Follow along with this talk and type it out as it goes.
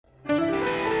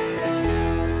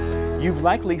You've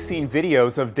likely seen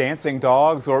videos of dancing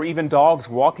dogs or even dogs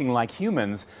walking like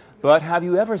humans, but have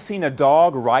you ever seen a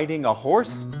dog riding a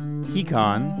horse?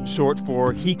 Hikon, short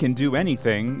for He Can Do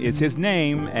Anything, is his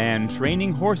name, and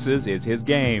training horses is his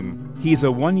game. He's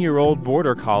a one-year-old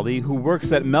border collie who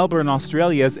works at Melbourne,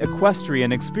 Australia's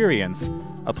Equestrian Experience,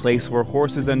 a place where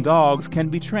horses and dogs can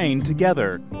be trained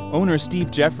together. Owner Steve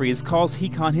Jeffries calls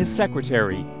Hikon his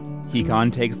secretary.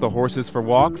 Hikon takes the horses for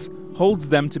walks, holds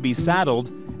them to be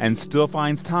saddled, and still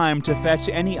finds time to fetch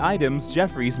any items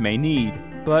Jeffries may need.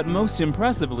 But most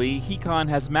impressively, Hikon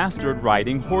has mastered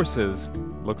riding horses.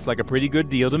 Looks like a pretty good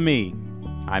deal to me.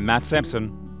 I'm Matt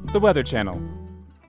Sampson, The Weather Channel.